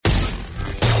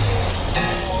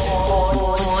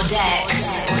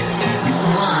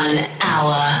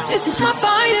It's my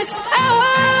finest hour.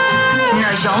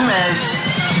 No genres,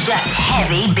 just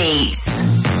heavy beats.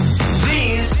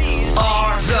 These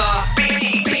are the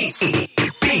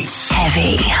beats.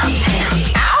 Heavy.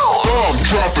 Ow! Bomb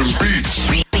droppers beats.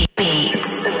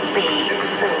 Beats. The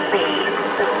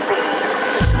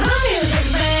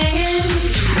music's banging.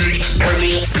 Do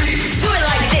it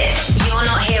like this. You're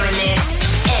not hearing this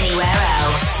anywhere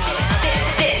else.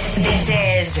 This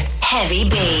is Heavy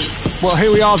Beats. Well,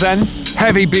 here we are then.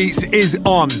 Heavy Beats is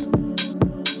on.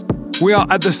 We are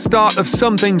at the start of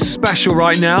something special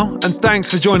right now, and thanks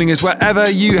for joining us wherever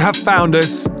you have found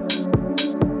us.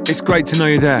 It's great to know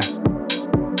you're there.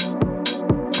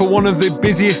 For one of the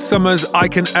busiest summers I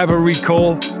can ever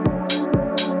recall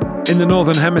in the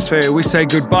Northern Hemisphere, we say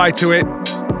goodbye to it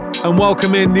and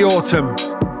welcome in the autumn.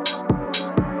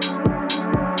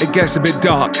 It gets a bit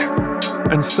dark,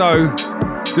 and so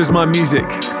does my music.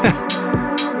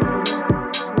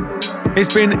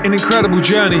 It's been an incredible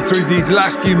journey through these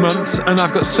last few months, and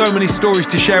I've got so many stories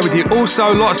to share with you.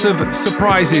 Also, lots of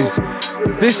surprises.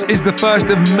 This is the first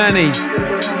of many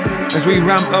as we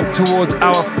ramp up towards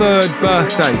our third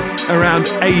birthday around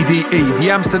ADE, the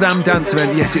Amsterdam Dance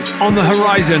Event. Yes, it's on the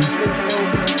horizon.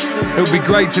 It would be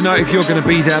great to know if you're going to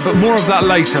be there, but more of that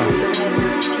later.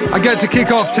 I get to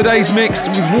kick off today's mix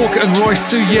with Walker and Roy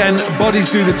Su Yen,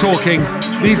 Bodies Do the Talking.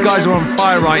 These guys are on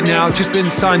fire right now, just been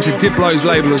signed to Diplo's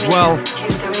label as well.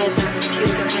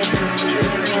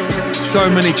 So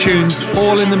many tunes,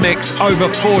 all in the mix, over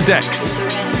 4 decks.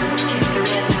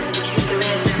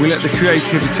 We let the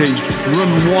creativity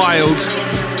run wild.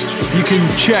 You can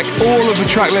check all of the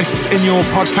track lists in your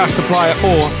podcast supplier,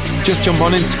 or just jump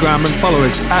on Instagram and follow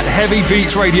us at Heavy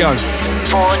Beats Radio.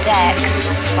 4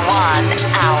 decks, 1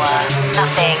 hour,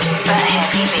 nothing but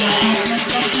heavy beats.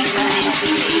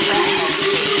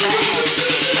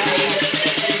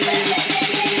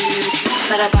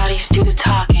 Let our bodies do the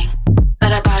talking.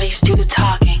 Let our bodies do the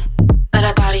talking. Let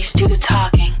our bodies do the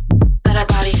talking. Let our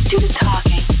bodies do the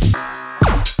talking.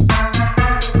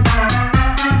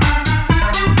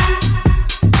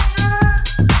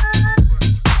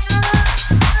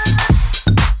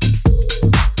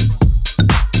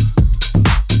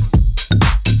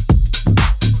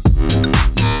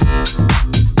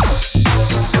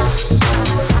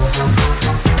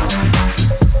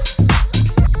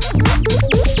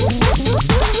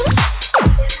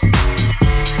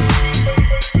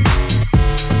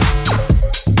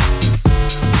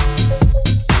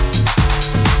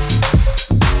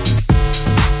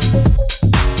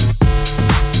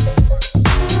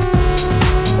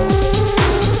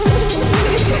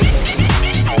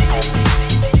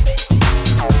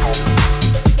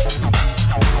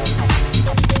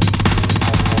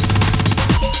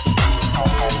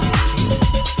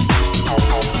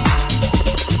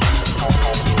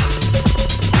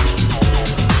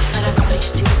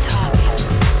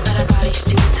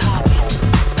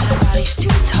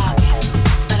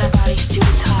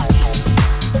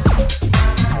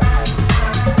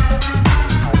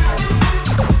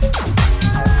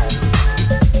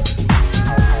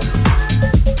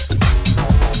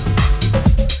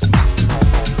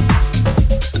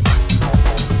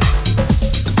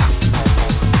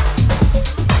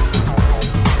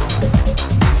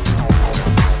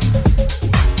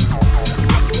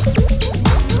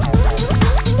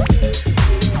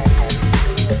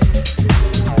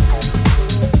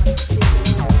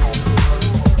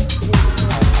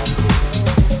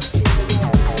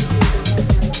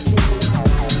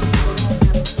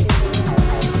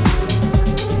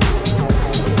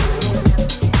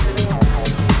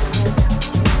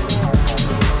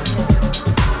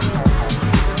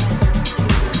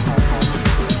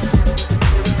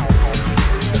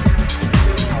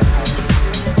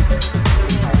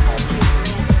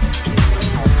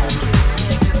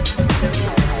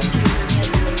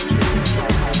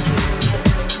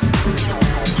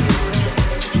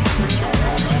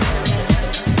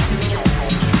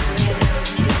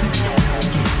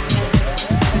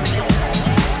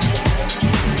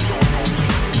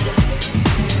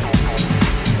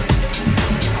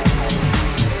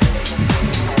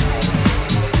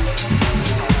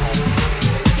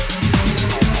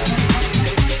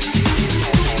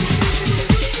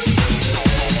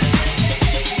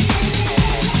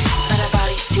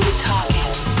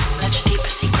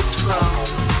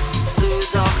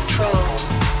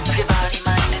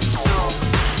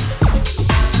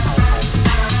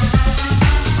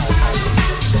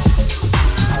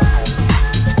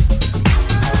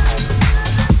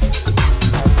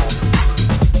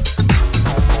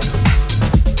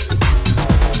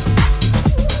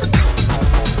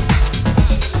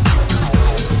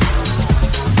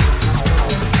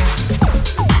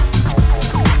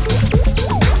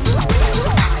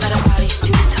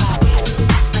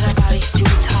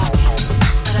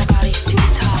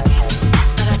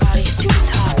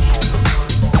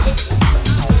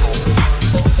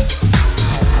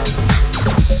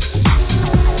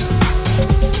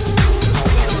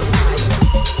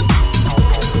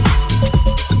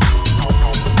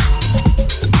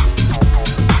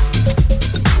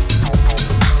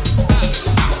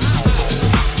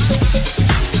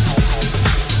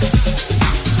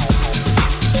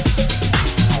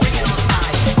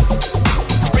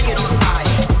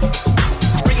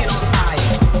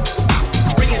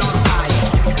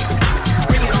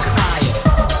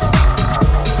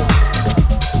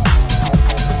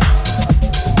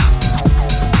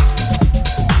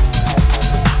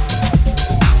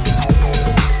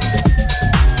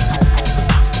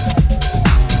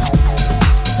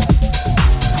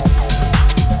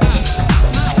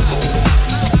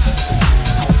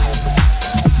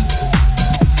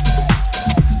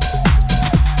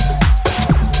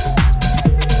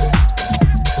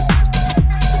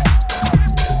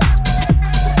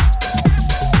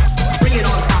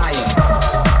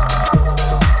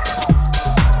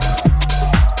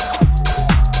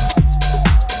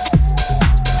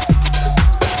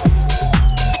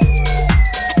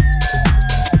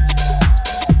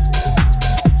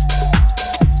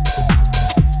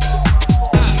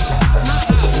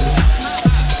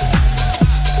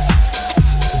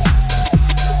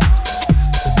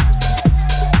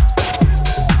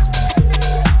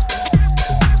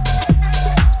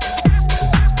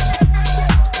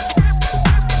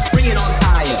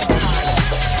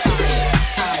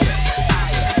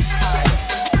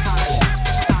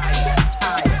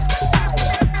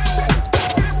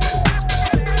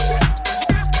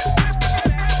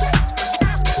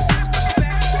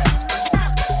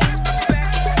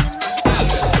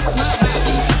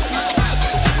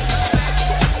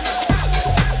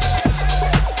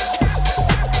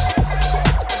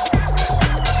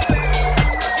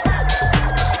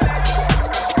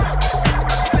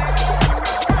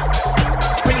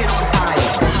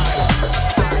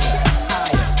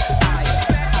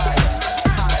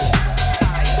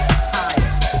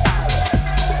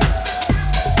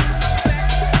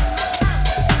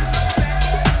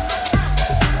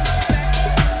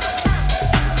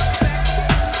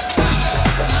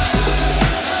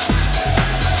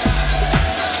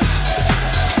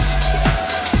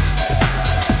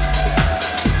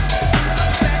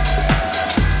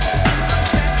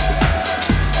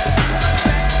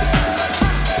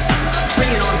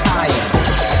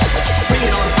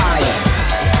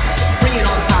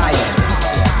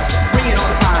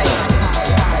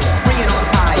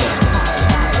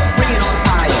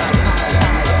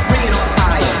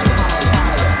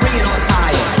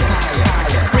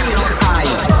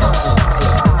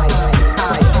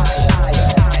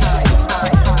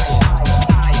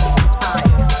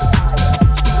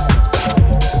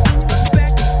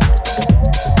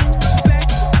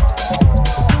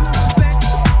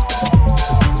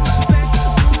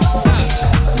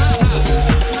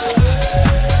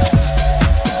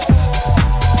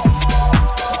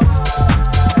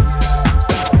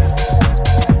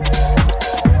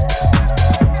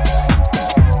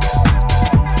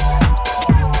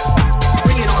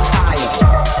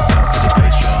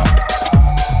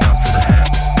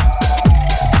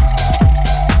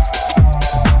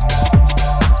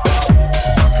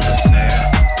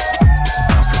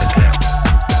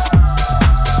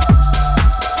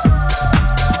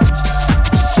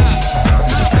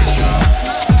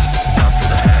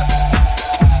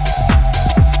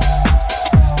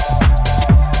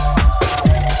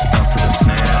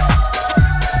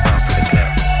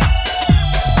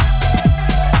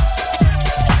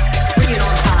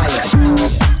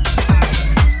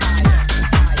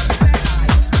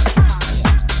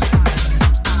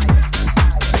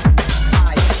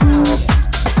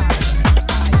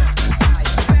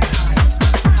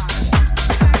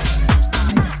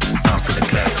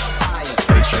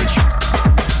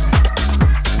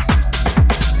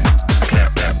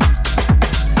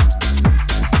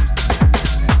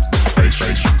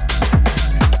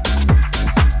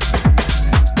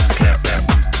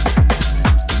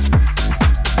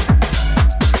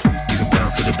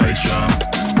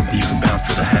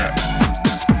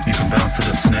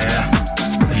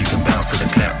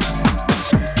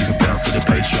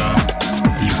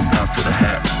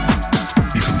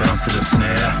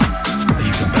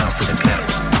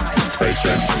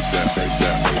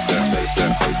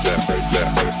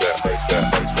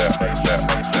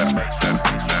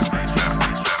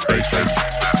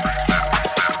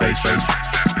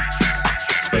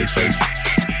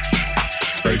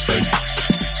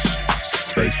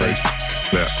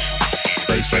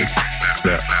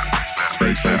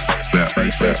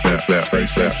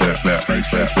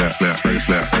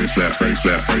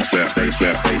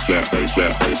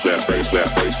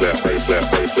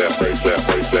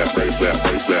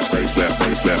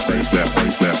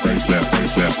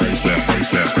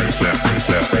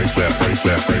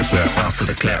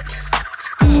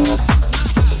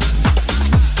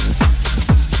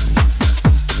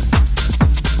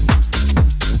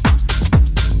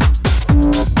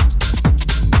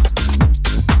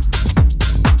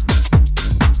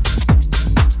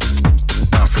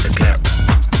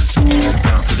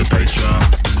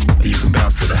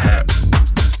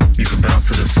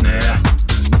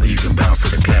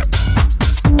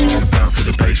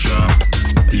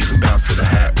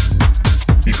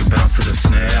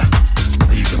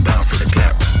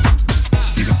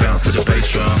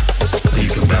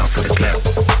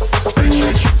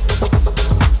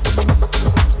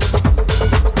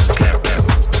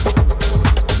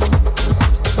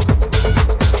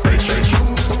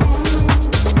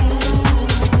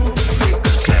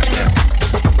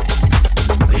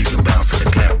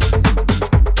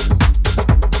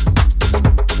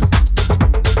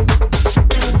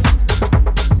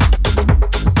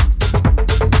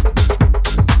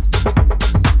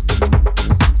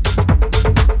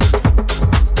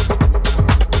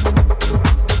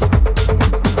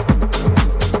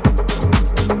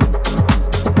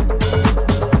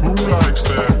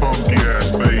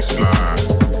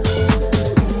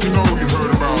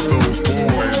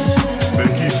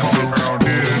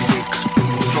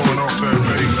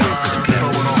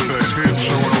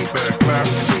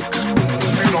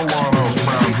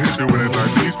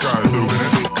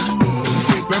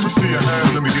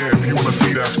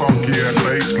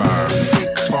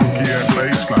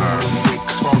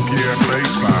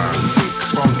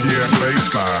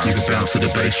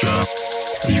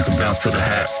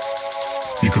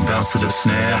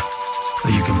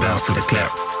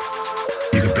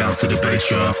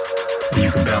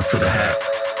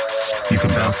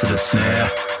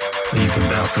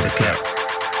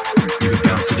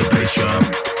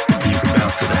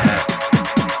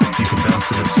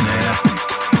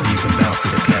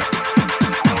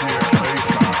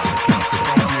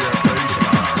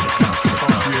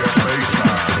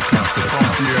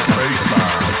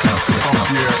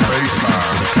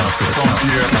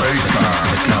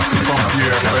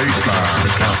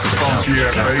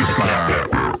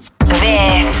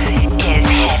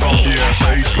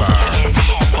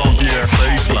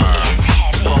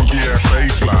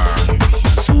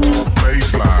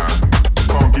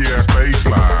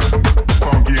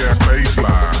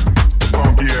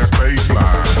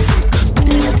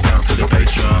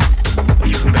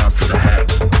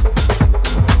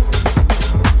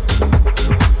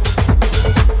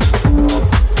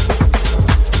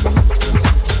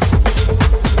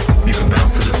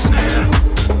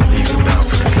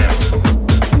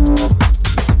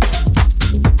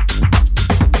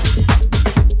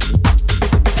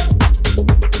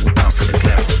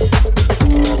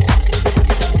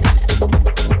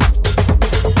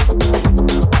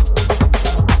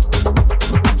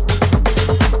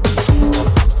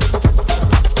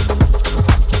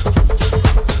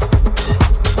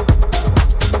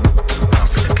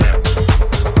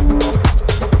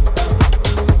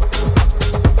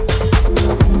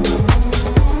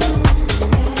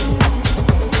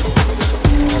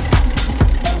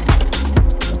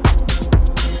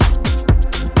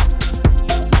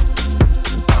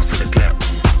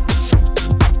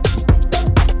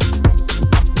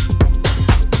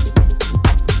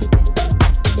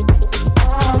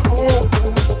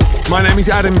 My name is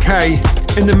Adam K.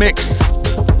 In the mix.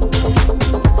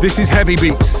 This is Heavy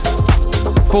Beats.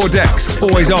 4 decks,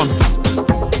 always on.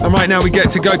 And right now we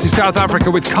get to go to South Africa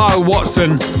with Kyle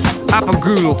Watson,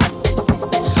 Apagul,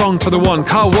 Song for the One.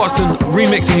 Kyle Watson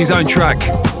remixing his own track.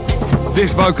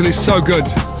 This vocal is so good.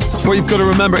 What you've got to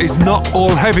remember is not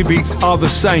all heavy beats are the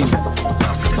same.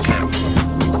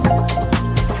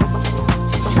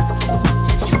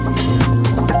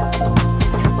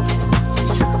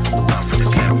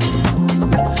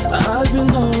 I've been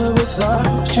nowhere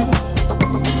without you.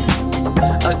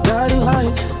 I got a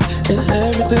light in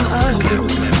everything I do.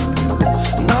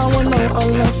 Now I know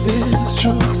our love is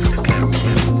true.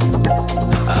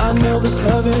 I know this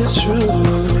love is true.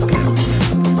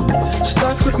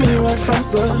 Stuck with me right from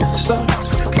the start.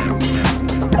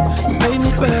 Made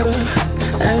me better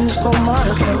and you stole my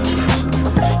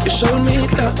heart. You showed me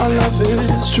that our love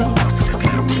is true.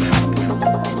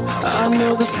 I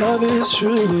know this love is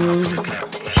true.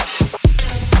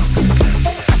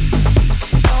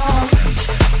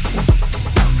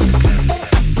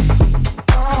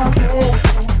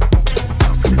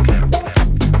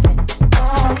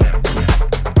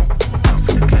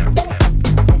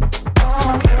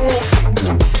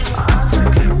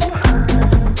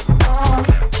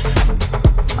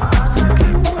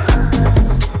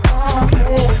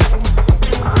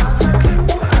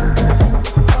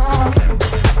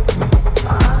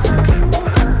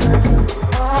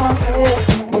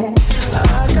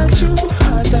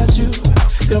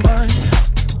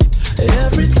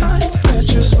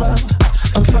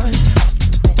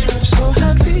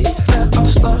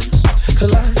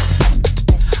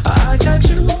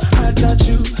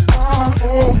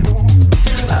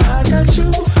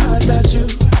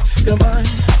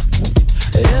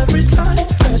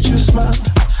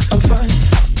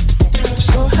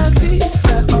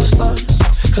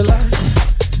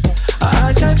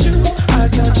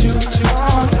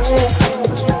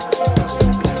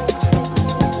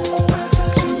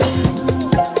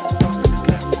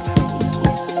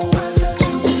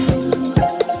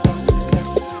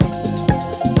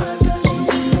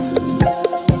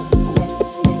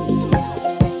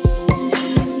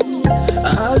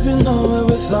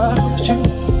 without you.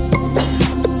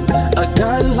 A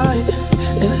guiding light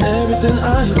in everything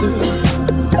I do.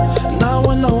 Now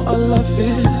I know our love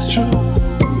is true.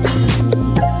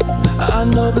 I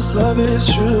know this love is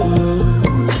true.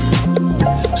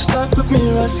 Stuck with me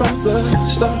right from the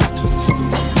start.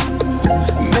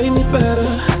 Made me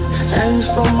better and you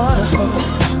stole my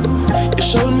heart. You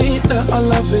showed me that our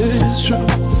love is true.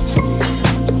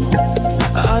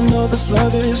 I know this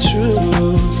love is true.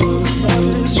 This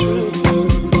love is true.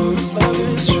 This love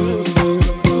is true.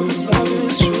 This love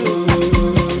is true.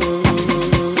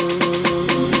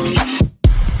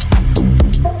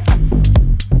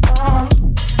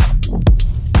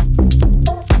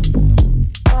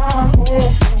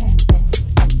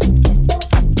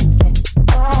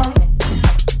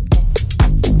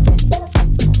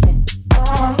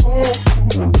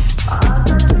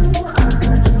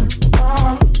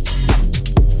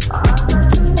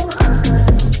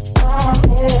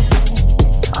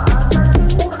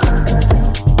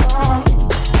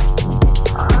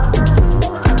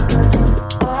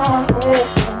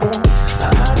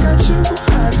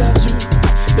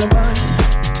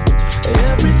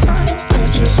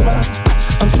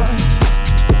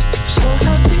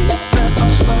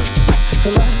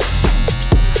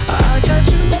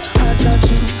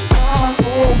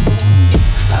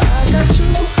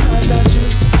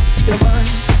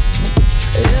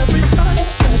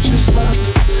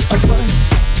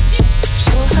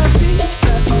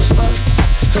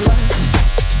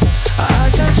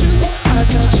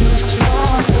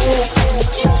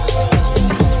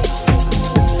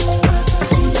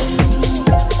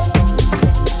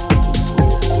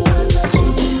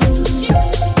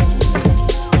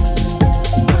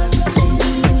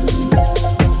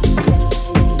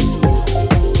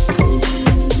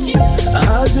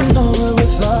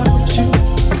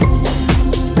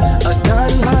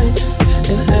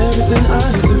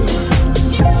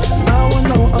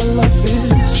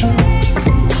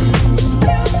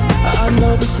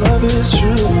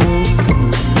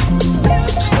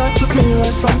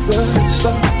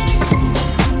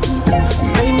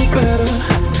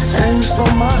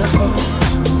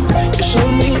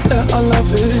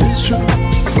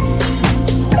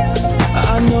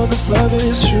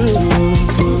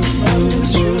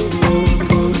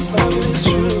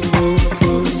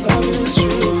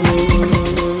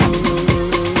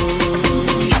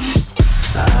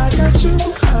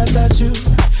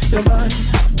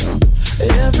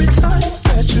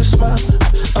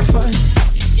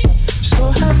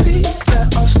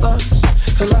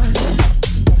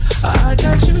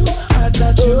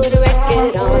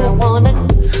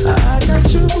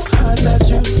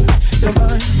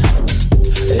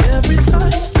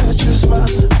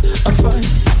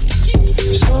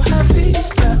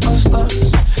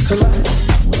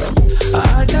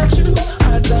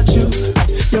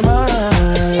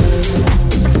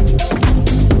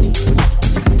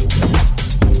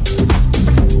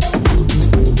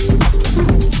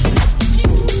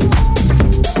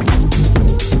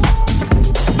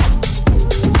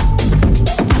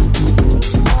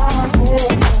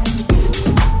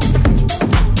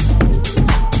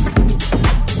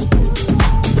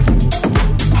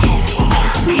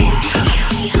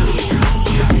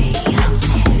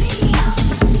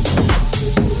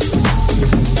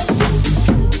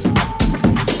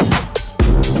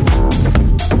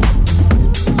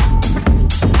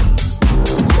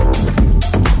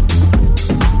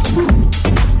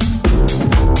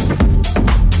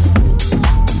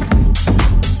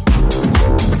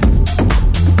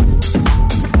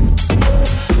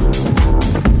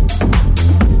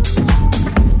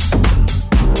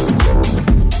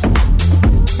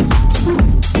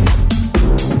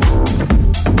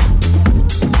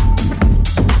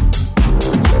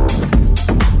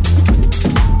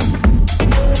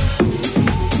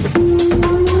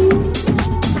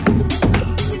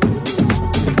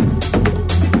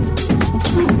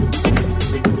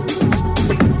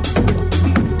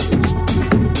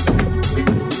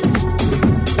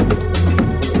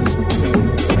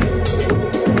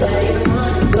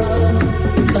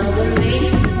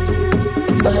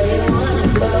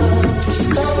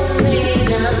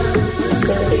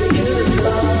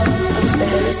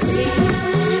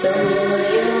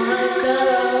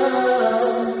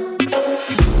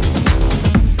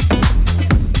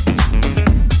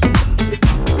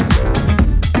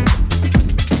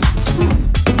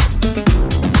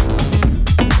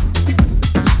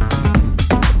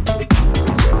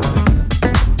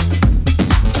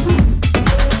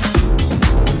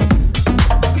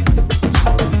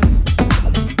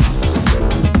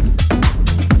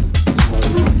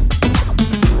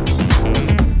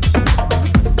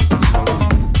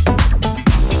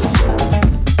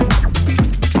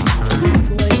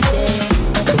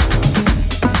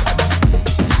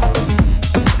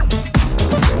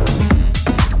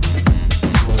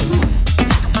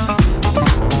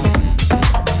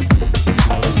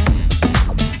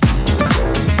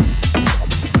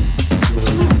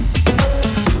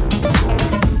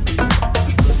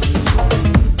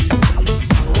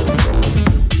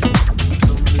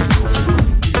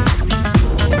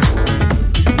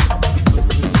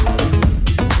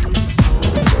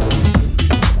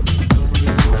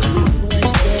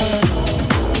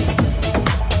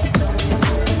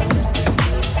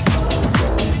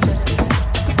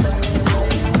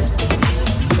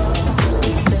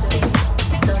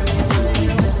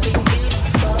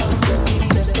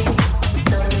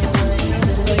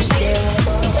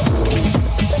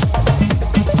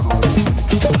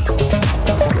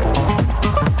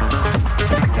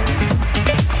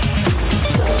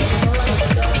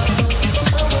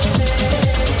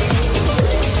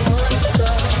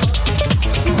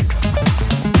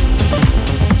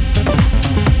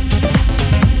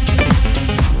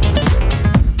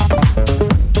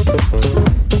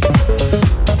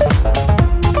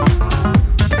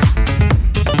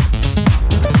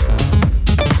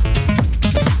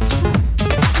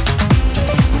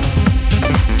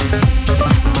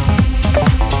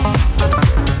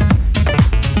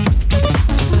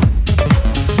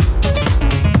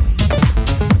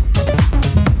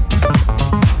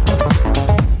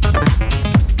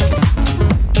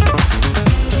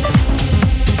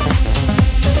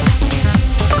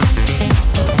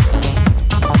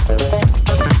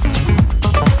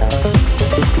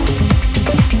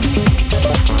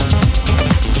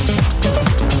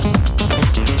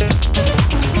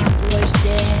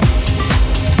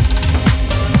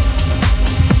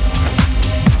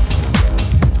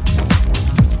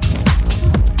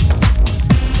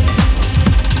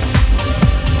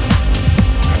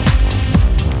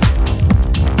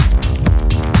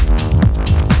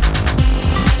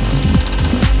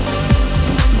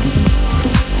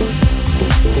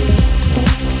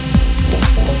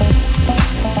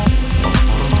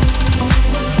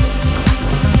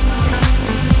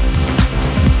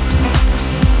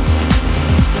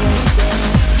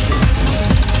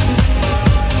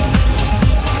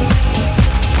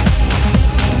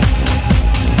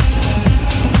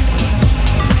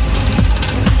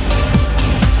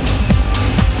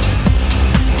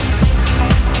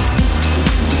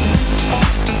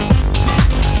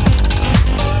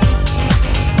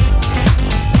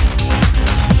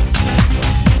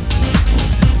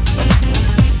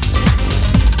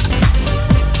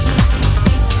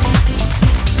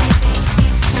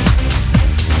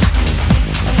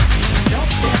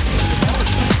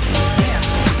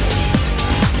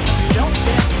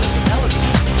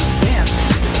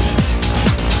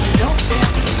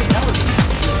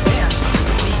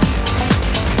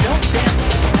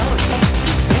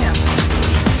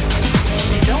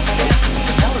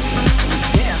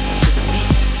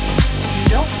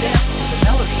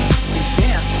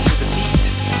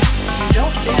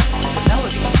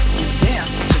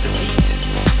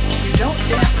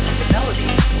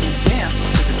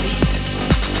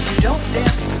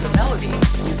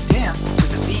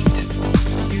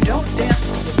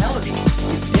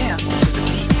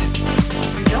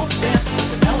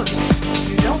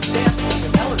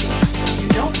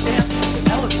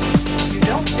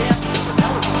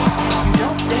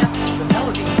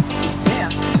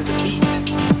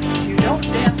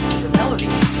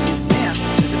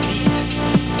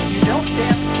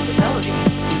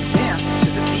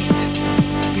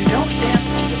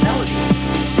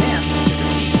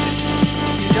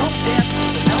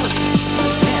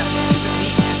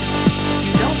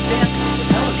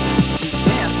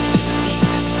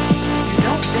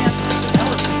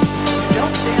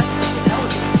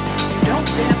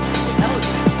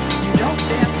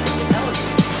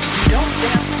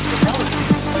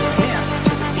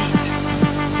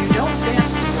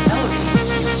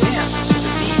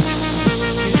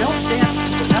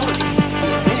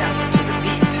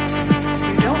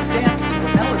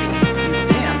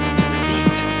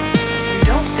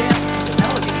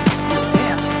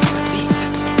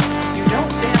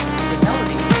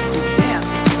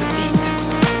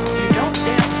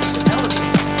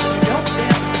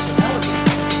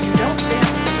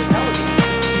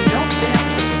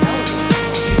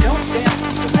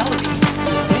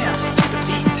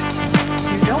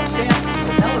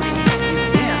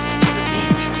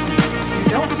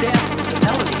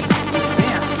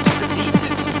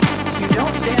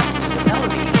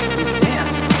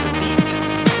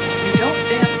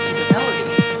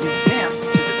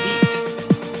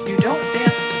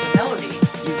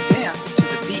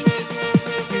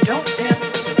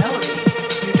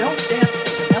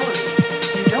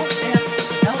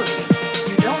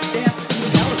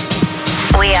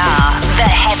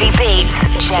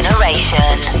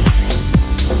 generation.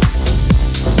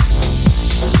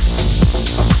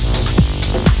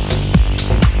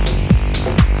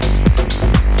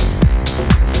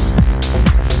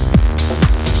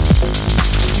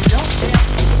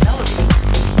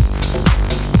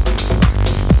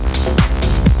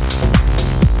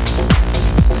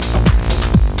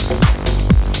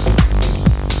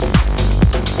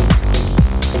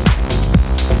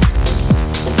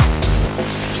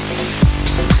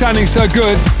 Sounding so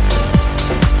good.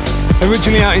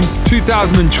 Originally out in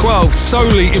 2012,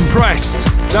 Solely Impressed.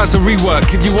 That's a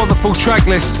rework. If you want the full track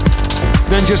list,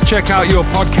 then just check out your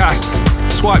podcast.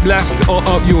 Swipe left or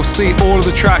up, you'll see all of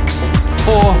the tracks.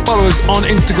 Or follow us on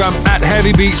Instagram at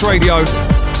Heavy Beats Radio.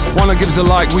 Why not give us a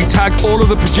like? We tag all of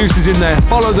the producers in there.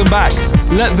 Follow them back.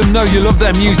 Let them know you love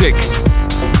their music.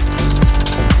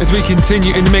 As we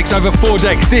continue in the mix over 4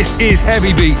 decks, this is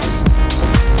Heavy Beats.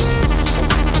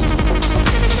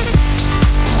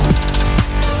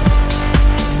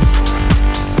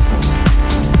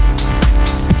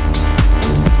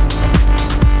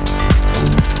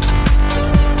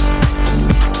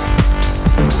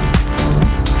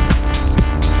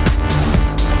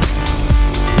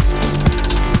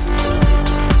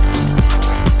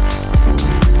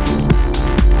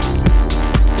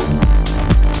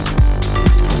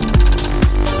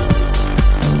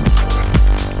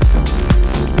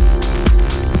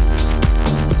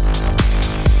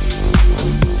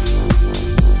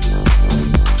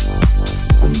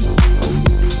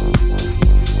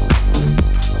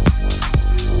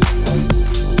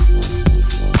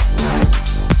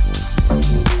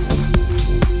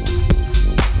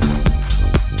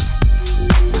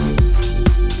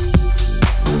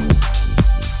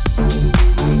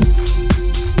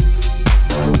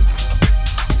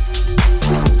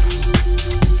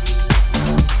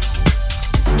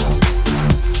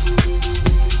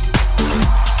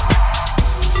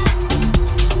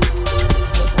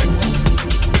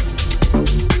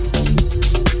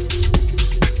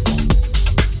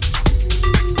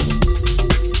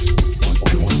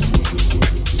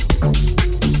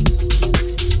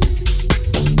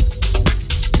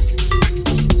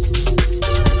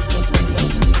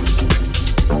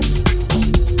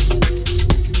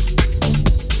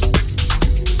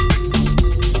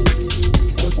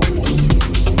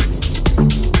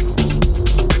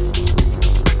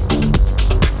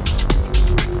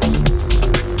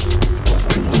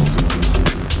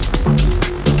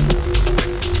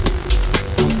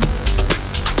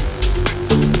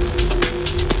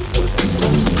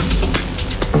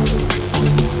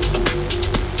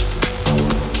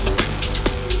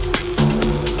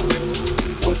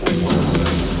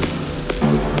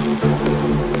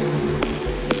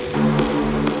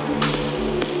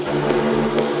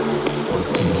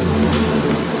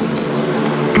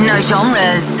 No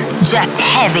genres, just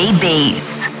heavy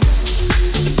beats.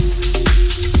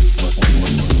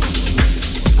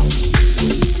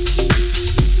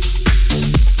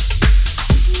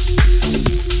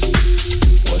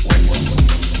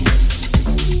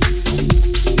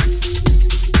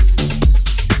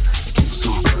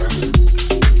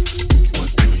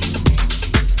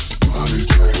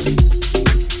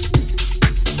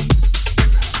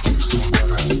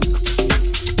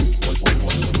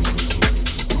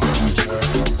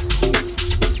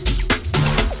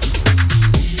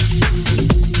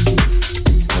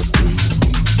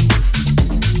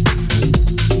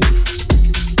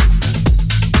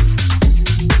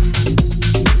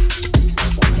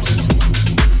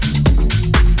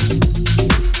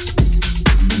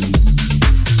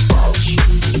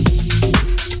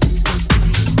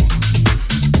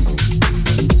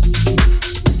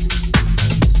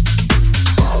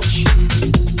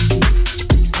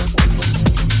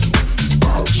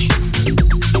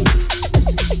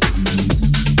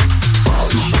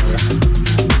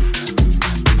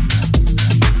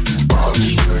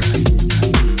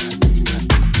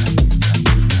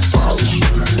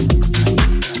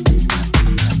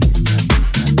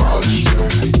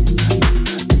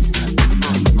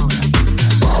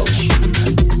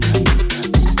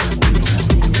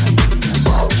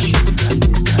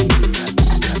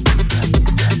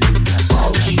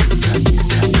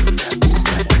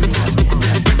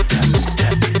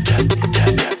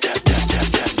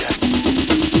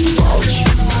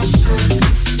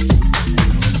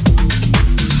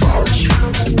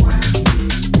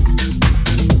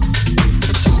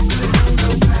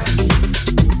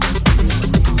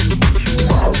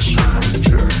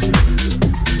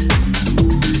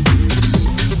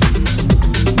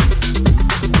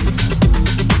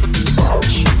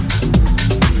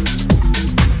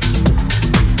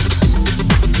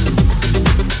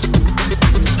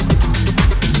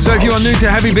 you are new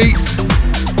to Heavy Beats,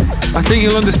 I think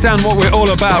you'll understand what we're all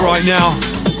about right now.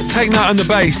 Techno and the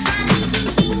bass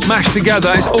mashed together,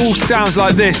 it all sounds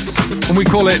like this, and we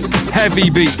call it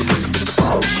Heavy Beats.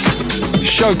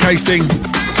 Showcasing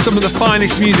some of the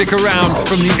finest music around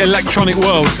from the electronic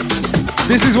world.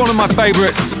 This is one of my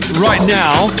favorites right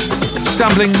now,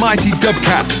 sampling Mighty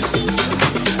Dubcats,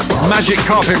 Magic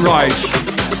Carpet Ride.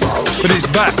 But it's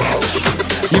back.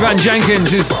 Ivan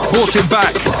Jenkins has brought it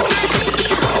back.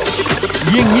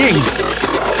 Ying Ying.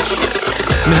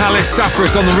 And Halis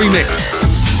Safras on the remix.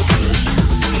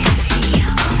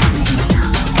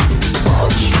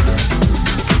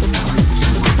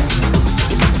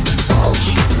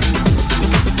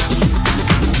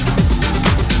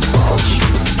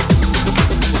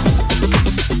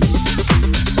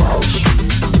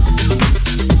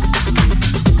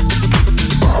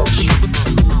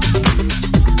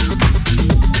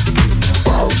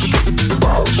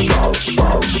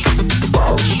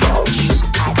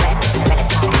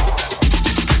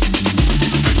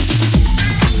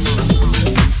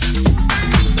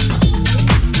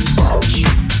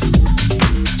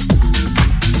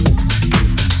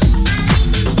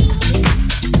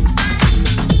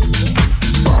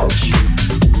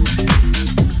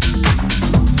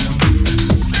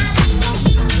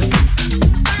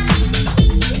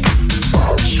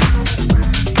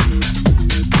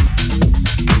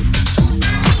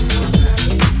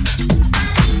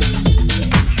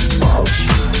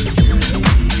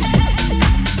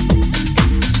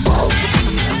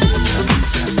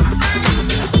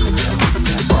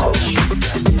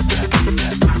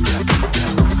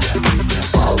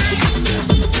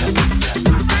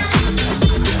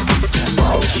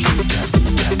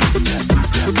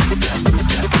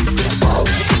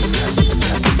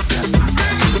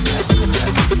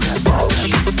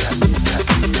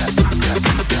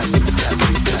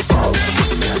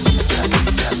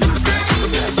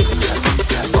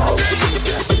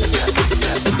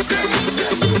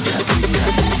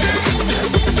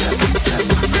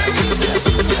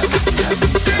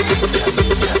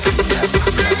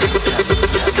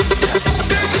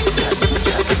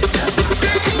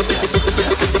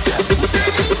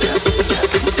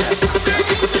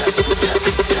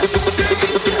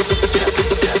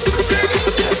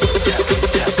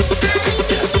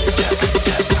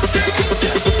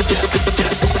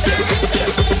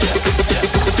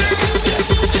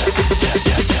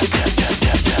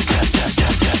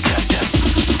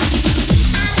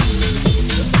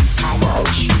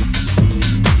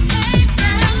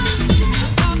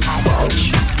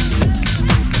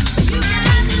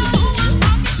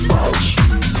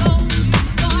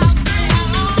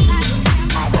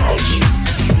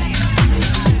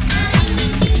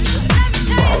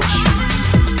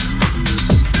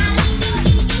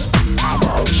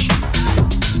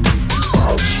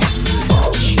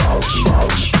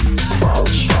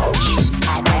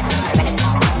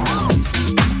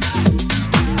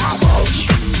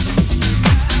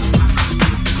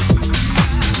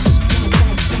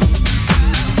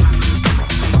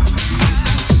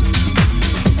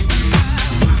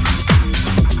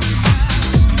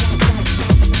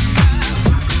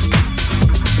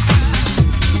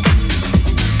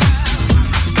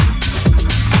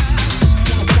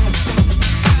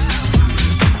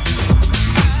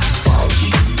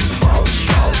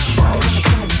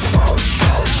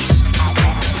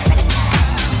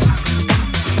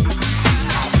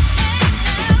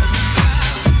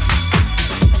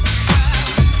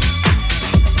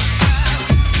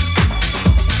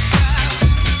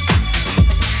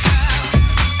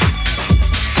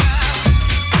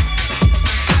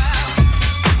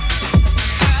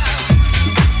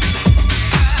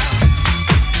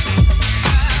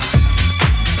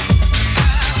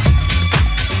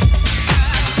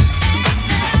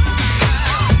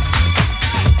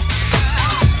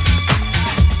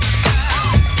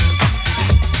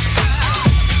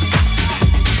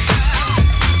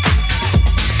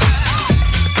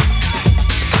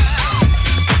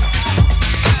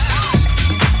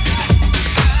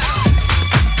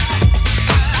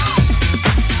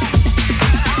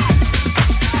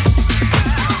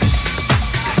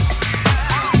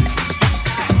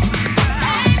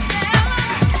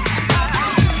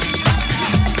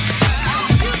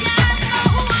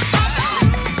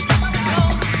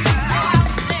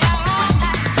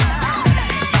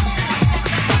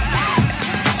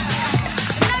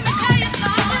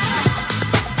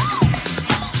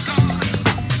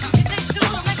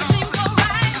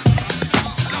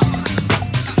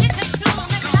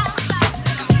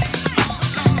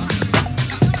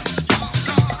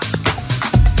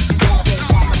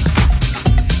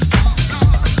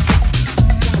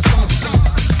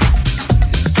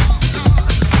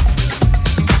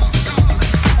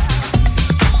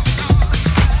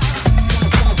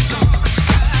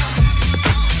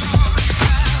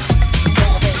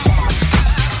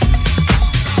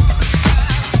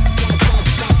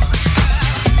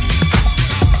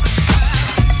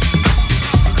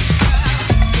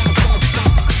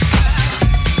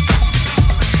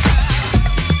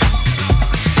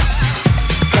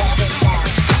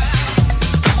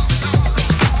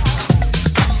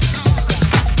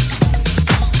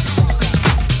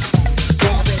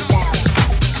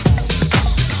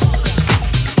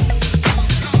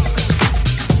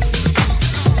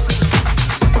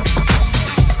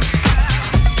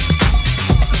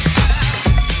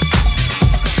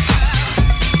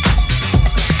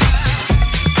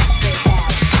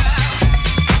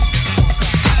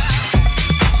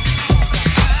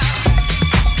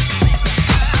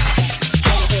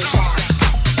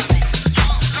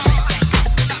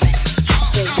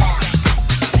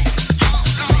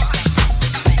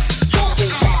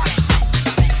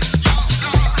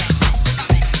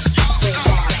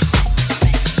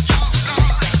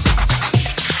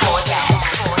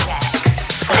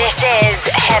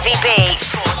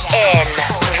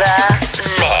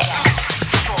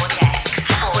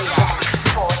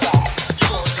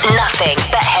 nothing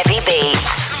but heavy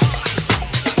beats.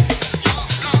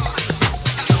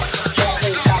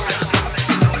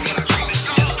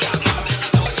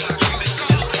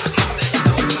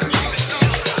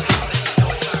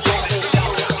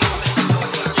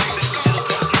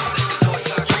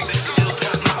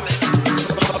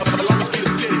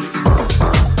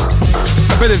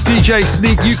 Bit of DJ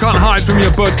Sneak, You Can't Hide From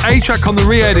Your Bud, A-Track on the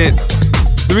re-edit.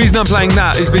 The reason I'm playing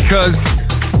that is because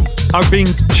I've been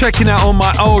checking out on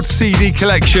my old CD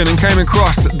collection and came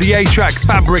across the A-Track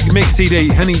Fabric mix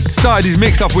CD, and he started his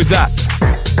mix off with that.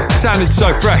 It sounded so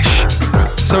fresh.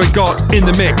 So it got in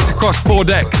the mix across 4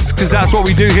 decks, because that's what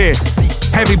we do here.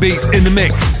 Heavy beats in the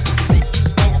mix.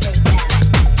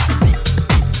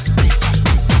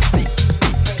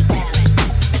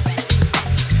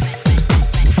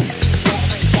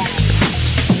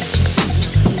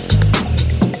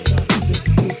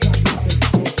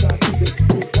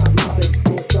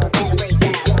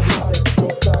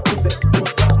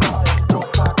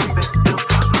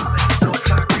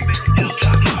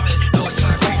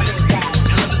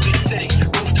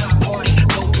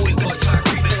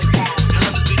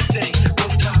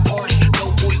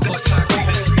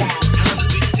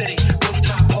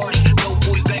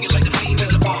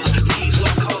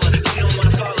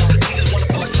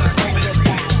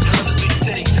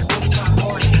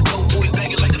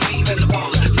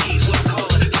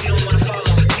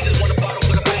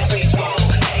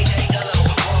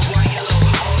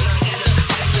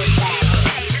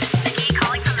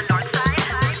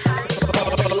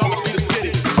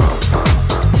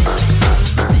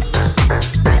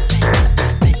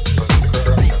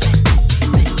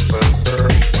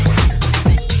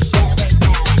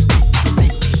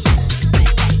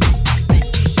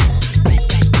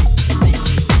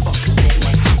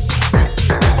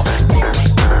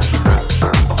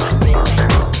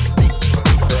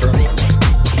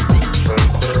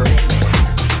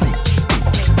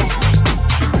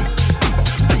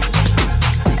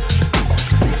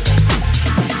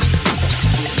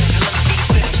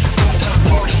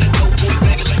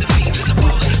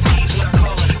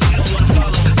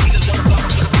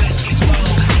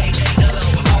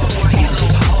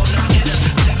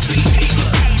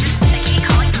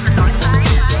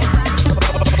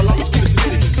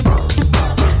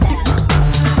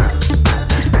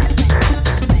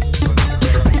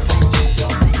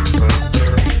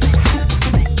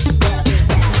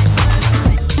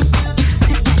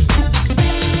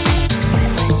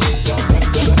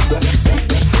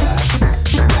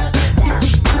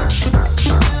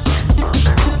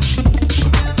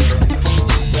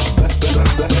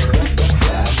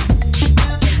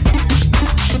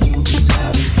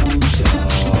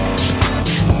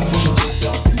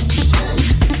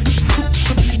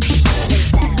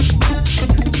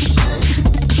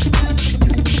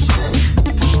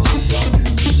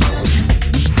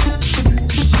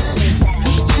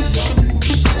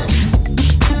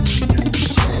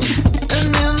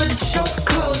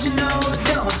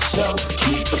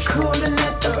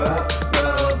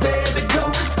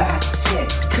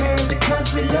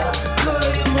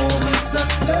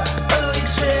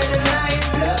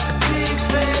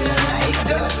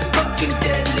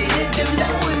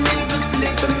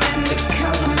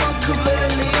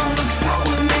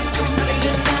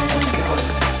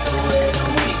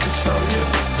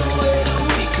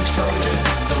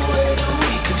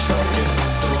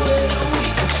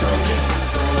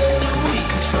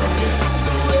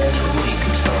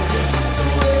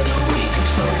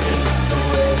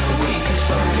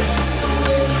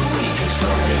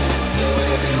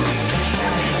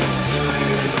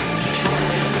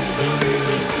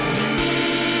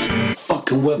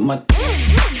 With my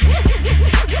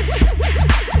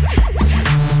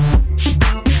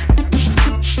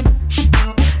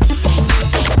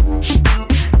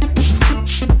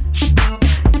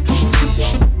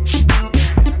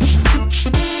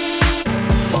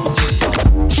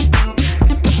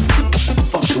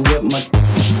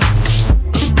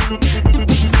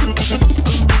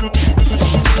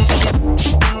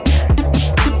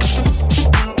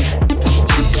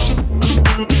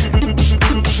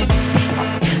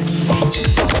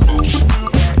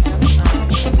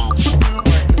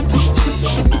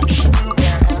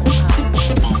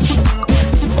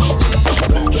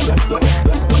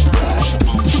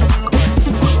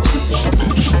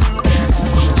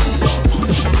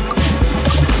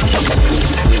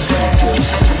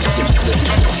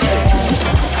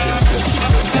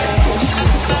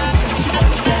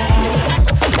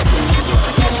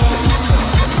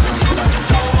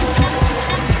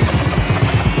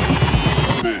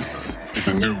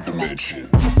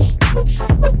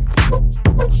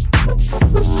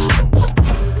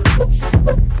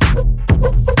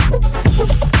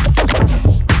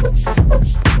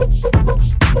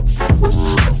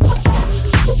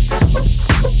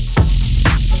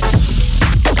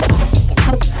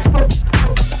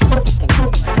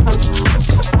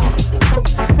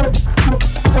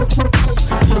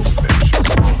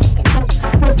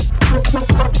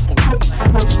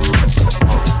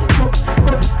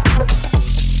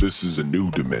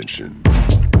dimension.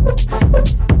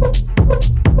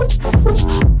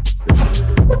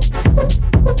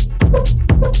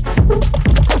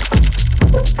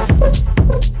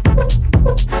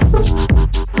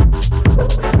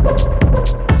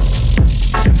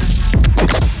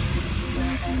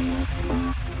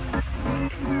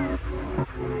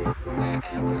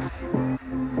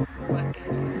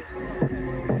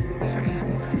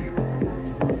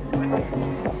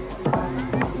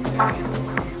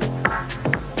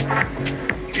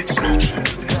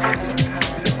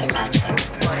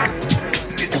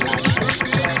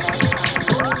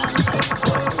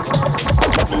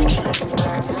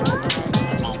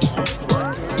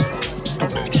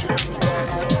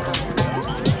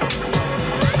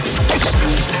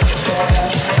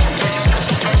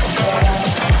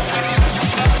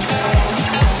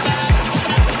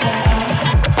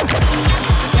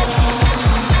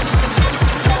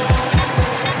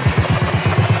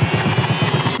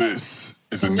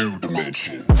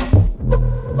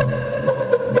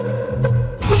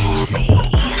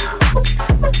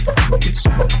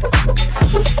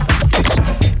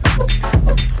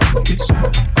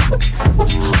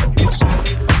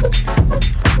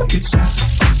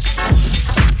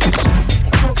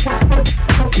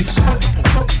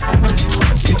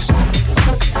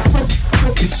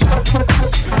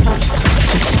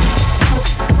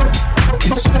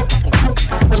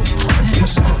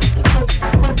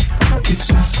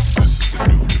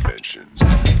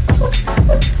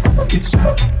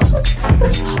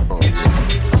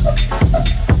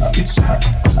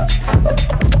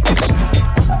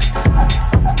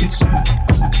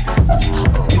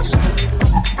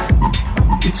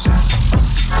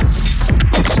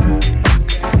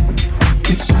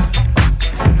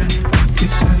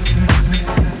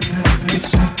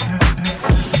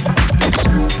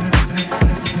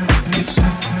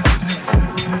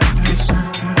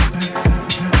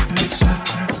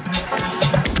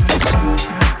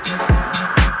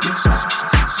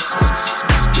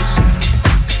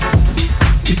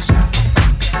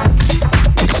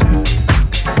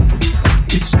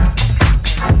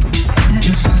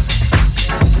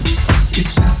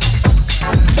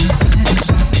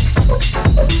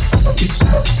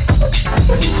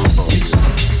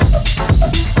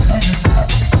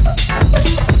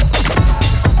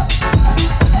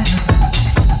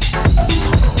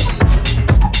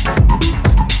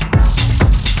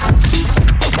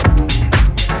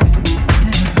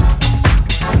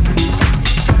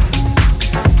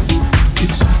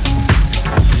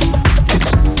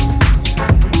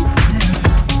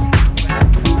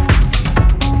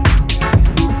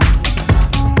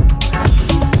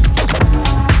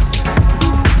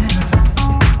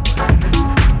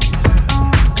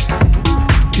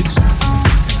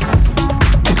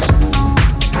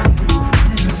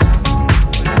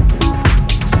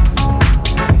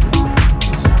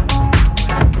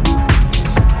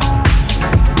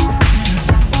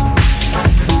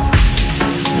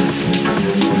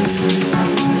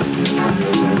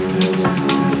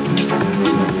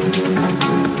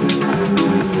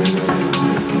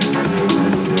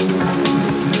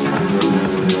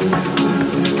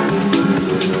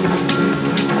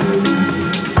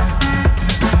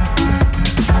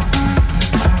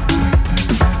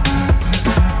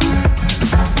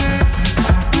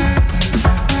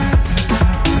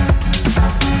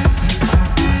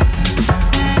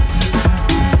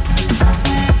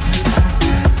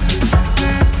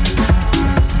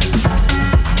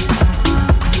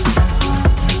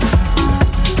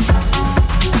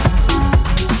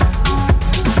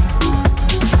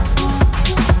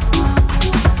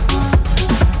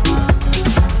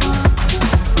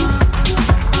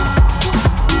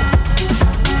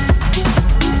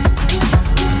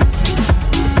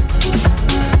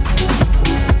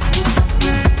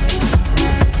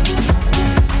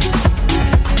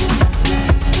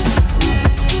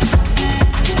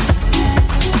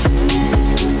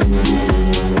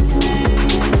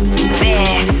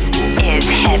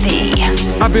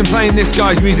 I've been playing this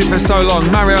guy's music for so long.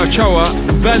 Mario Ochoa,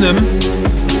 Venom,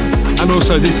 and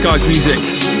also this guy's music.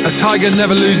 A tiger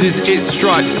never loses its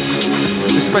stripes,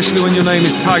 especially when your name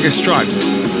is Tiger Stripes.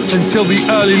 Until the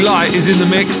Early Light is in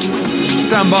the mix.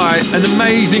 Stand by, an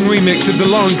amazing remix of the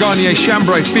Laurent Garnier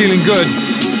Chambray, Feeling Good.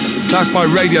 That's by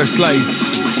Radio Slave.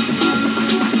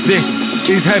 This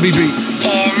is Heavy Beats.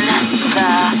 In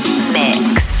the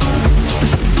mix.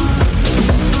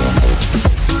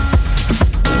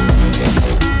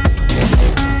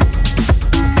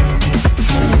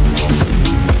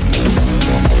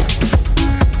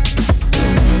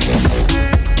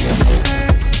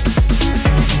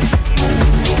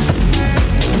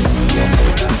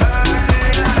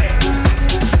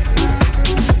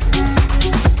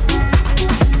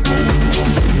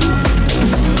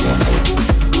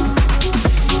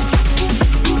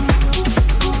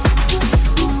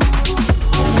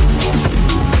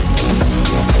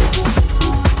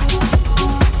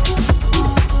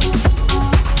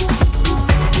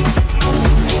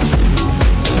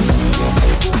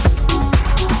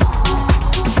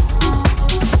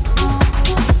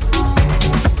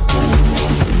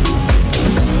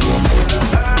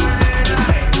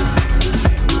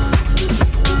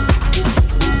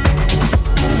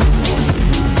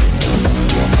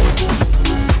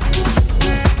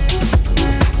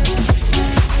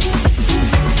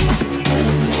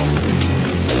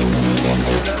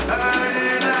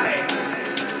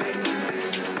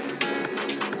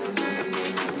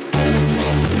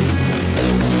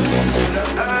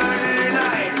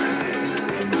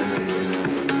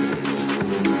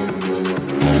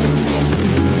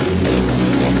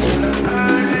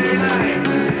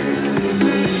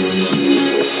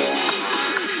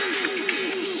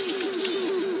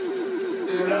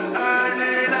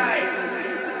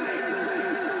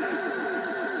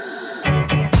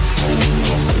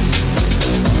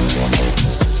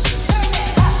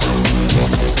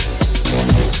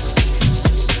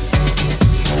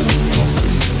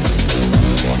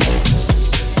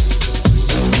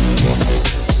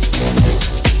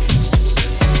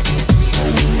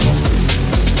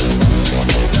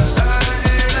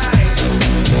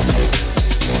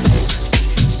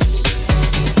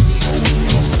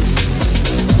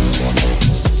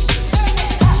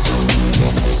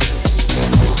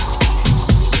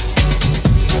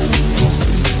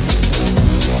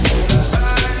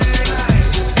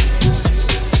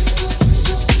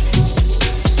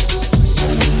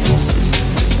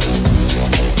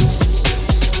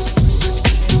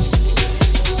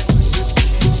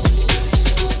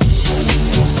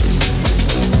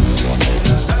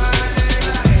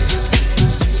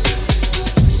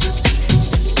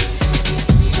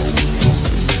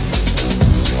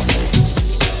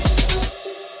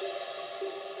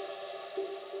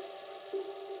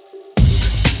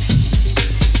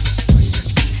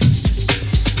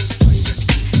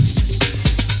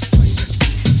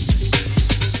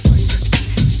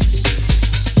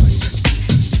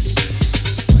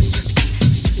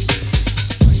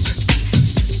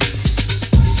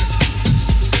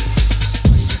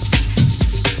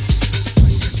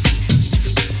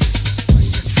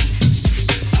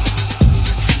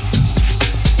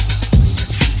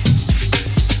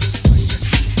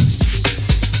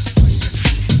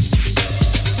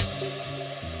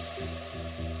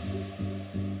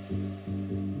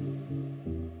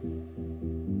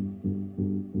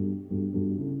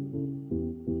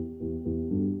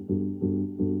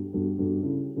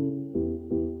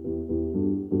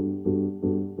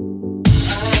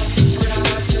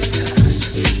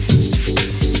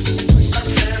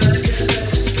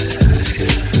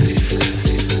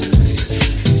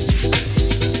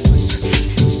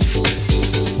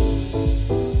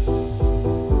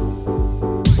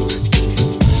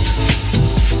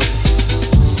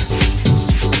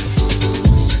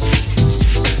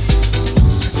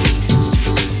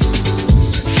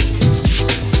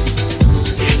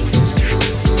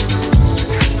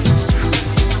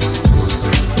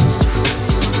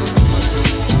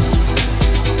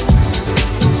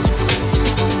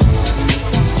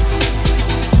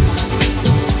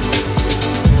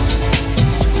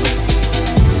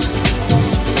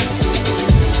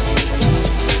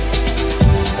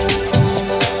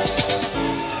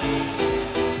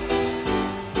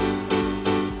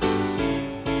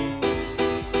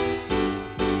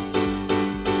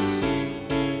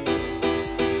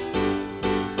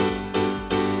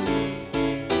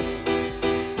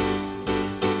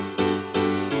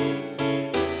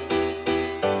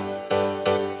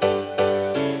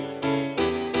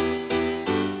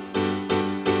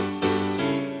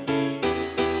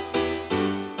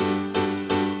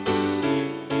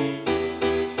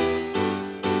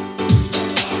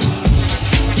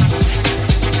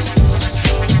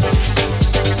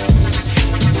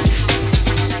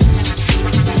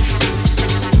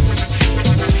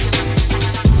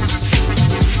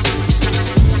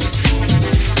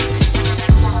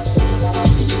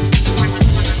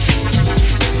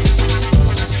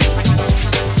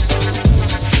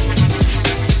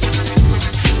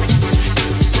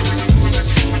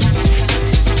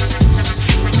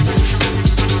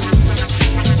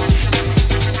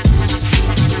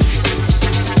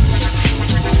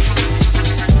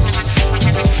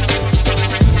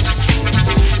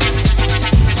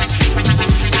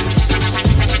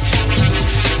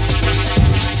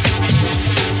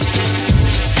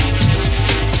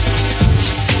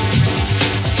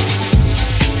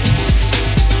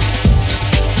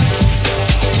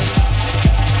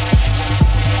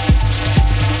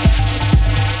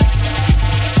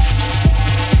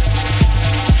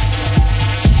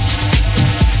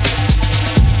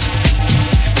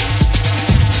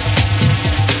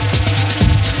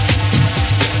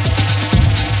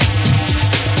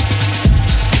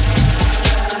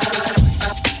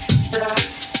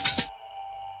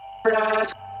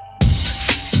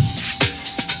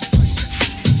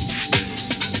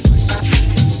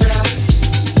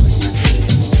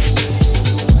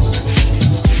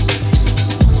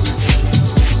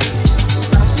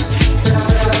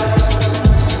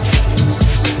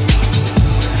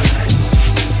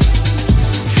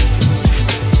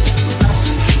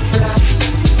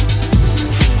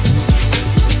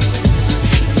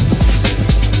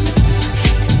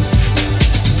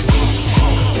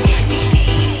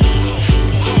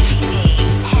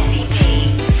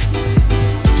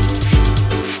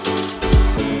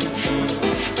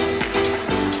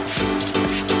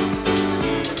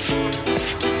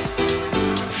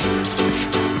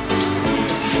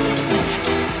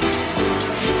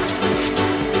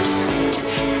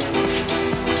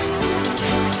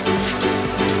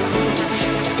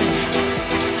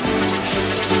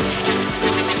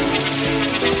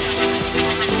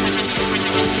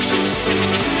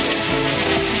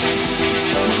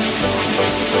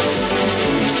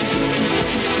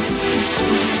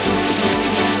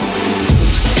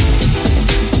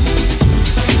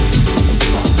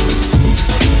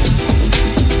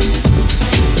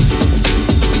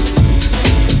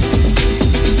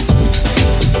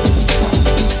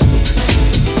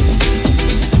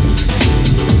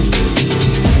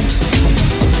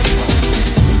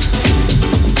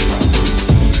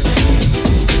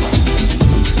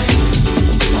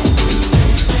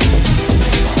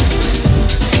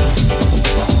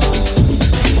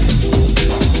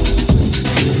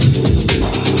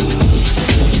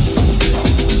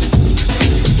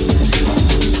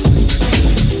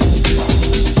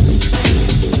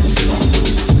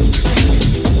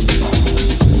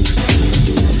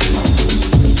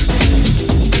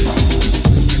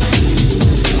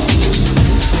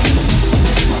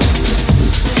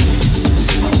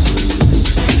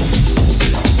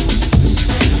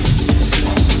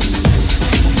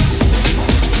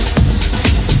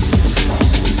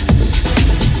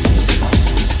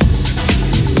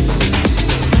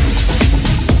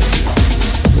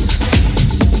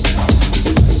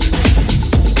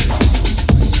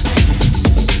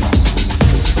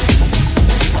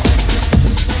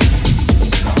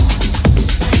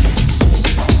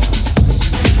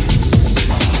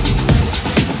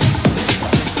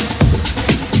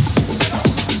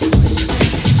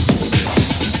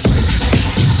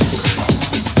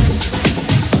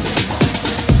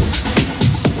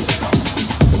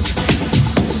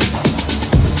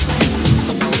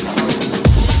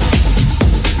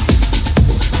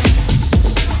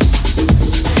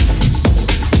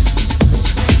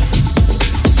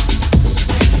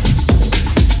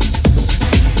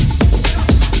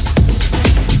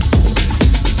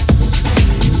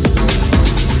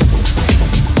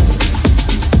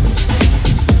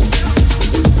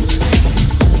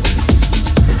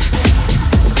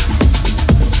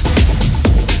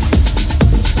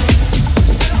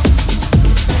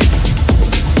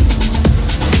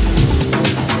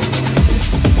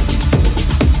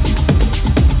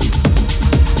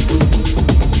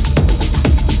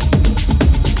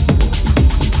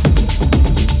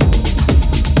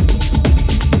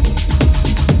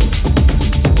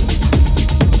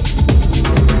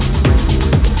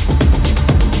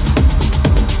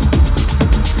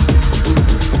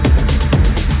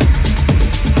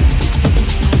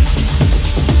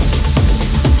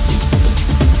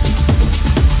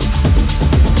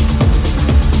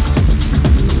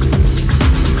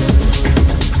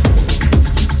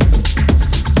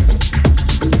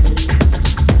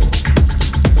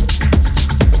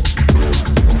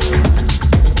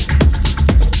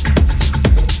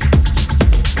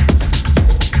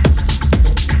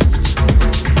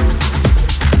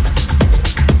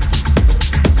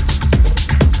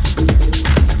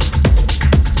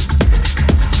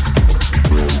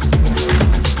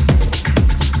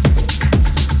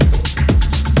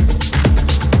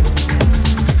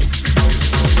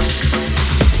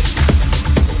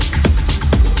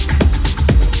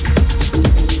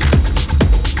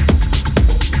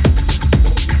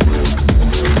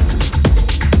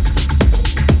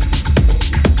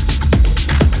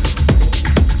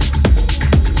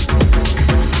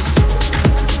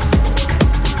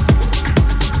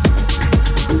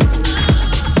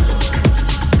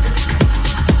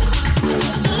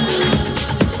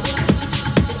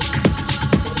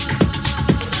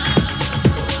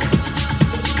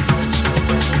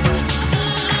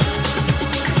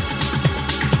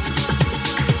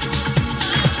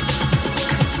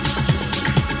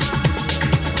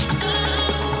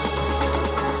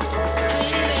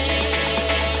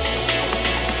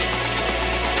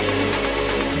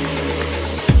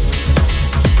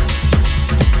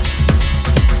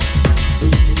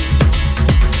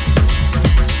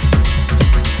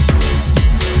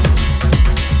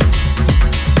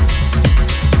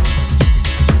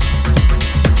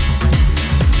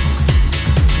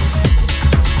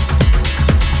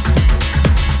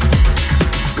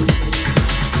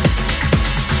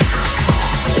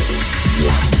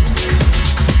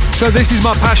 So this is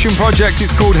my passion project.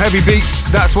 It's called Heavy Beats.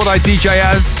 That's what I DJ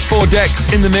as. 4 decks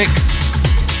in the mix.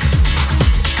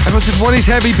 Everyone says, what is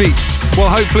Heavy Beats? Well,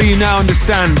 hopefully you now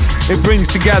understand. It brings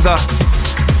together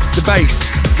the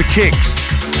bass, the kicks,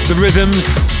 the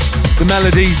rhythms, the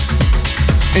melodies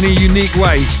in a unique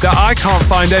way that I can't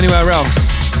find anywhere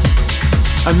else.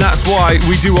 And that's why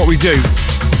we do what we do.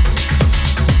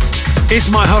 It's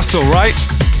my hustle, right?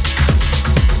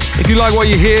 If you like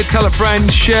what you hear, tell a friend,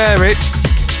 share it.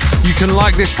 You can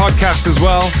like this podcast as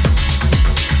well.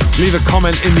 Leave a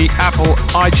comment in the Apple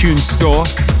iTunes store.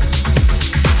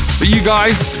 But you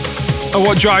guys are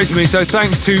what drives me, so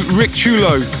thanks to Rick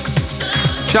Chulo.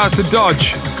 Shouts to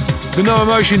Dodge, the No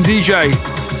Emotion DJ,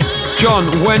 John,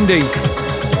 Wendy.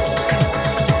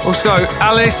 Also,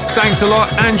 Alice, thanks a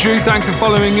lot. Andrew, thanks for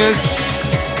following us.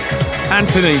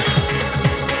 Anthony.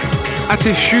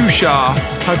 Atishusha,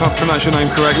 hope I've pronounced your name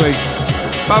correctly.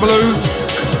 Babaloo.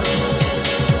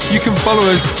 You can follow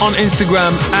us on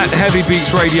Instagram at Heavy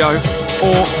Beats Radio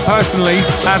or personally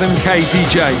Adam K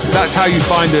DJ. That's how you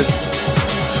find us.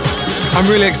 I'm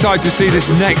really excited to see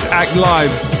this next act live.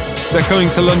 They're coming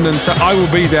to London, so I will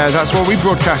be there. That's where we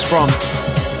broadcast from.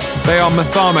 They are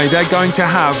Mathame. They're going to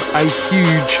have a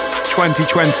huge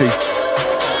 2020.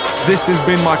 This has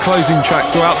been my closing track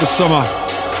throughout the summer.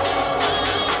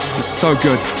 It's so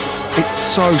good. It's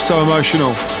so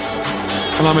emotional.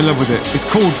 And I'm in love with it. It's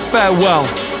called Farewell.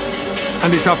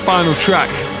 And it's our final track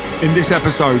in this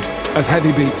episode of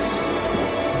Heavy Beats.